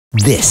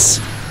This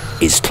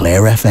is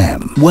Clare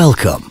FM.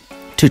 Welcome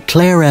to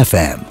Clare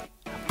FM.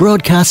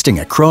 Broadcasting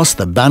across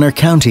the Banner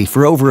County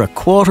for over a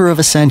quarter of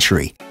a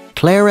century,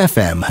 Clare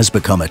FM has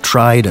become a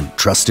tried and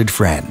trusted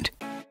friend.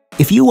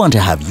 If you want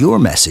to have your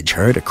message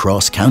heard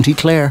across County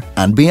Clare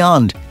and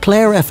beyond,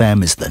 Clare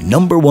FM is the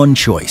 #1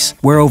 choice,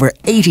 where over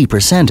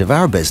 80% of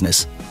our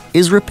business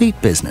is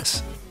repeat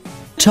business.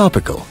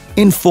 Topical,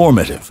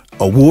 informative,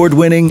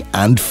 award-winning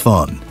and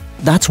fun.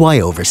 That's why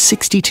over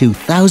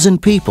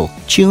 62,000 people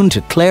tune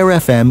to Clare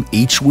FM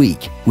each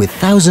week, with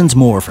thousands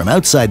more from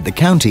outside the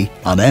county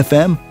on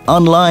FM,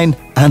 online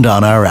and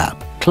on our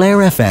app.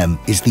 Clare FM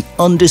is the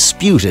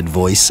undisputed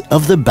voice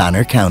of the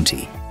Banner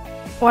County.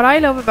 What I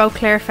love about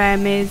Clare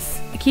FM is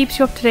it keeps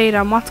you up to date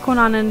on what's going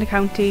on in the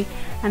county,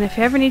 and if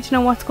you ever need to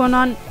know what's going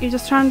on, you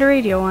just turn on the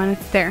radio and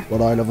it's there.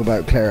 What I love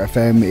about Clare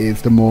FM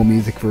is the more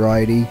music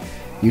variety.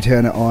 You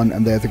turn it on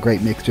and there's a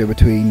great mixture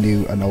between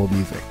new and old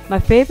music. My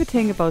favourite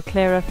thing about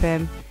Clare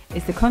FM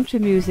is the country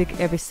music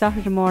every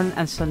Saturday morning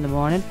and Sunday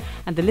morning,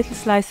 and the little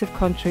slice of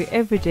country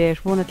every day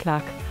at 1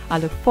 o'clock. I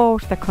look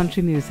forward to that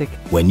country music.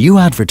 When you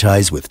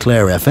advertise with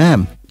Clare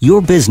FM,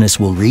 your business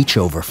will reach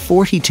over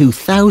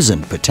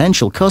 42,000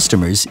 potential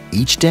customers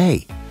each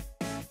day.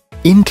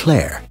 In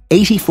Clare,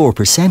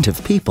 84%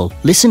 of people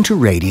listen to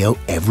radio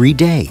every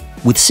day,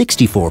 with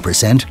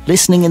 64%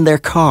 listening in their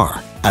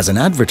car. As an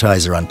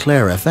advertiser on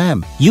Clare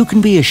FM, you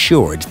can be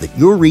assured that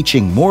you're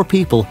reaching more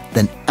people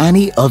than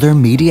any other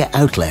media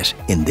outlet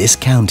in this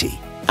county.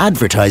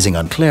 Advertising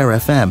on Clare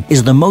FM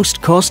is the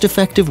most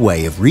cost-effective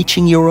way of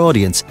reaching your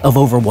audience of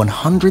over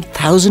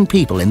 100,000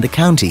 people in the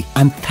county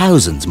and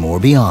thousands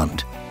more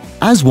beyond.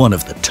 As one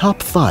of the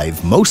top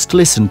 5 most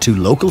listened to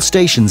local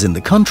stations in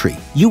the country,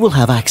 you will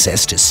have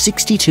access to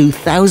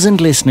 62,000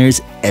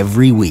 listeners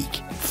every week,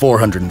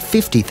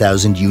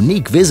 450,000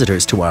 unique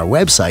visitors to our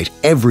website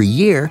every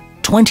year,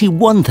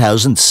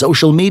 21,000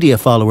 social media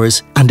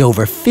followers and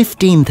over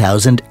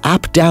 15,000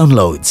 app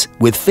downloads,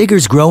 with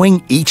figures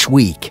growing each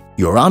week.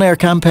 Your on-air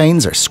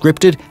campaigns are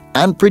scripted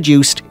and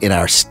produced in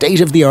our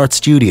state-of-the-art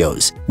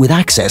studios, with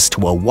access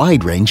to a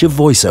wide range of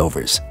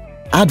voiceovers.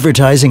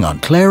 Advertising on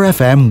Clare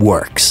FM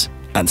works,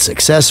 and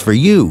success for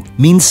you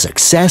means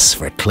success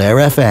for Clare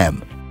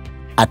FM.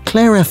 At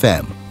Clare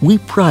FM, we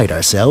pride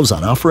ourselves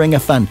on offering a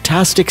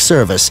fantastic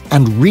service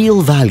and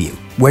real value,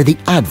 where the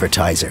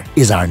advertiser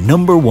is our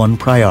 #1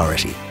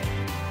 priority.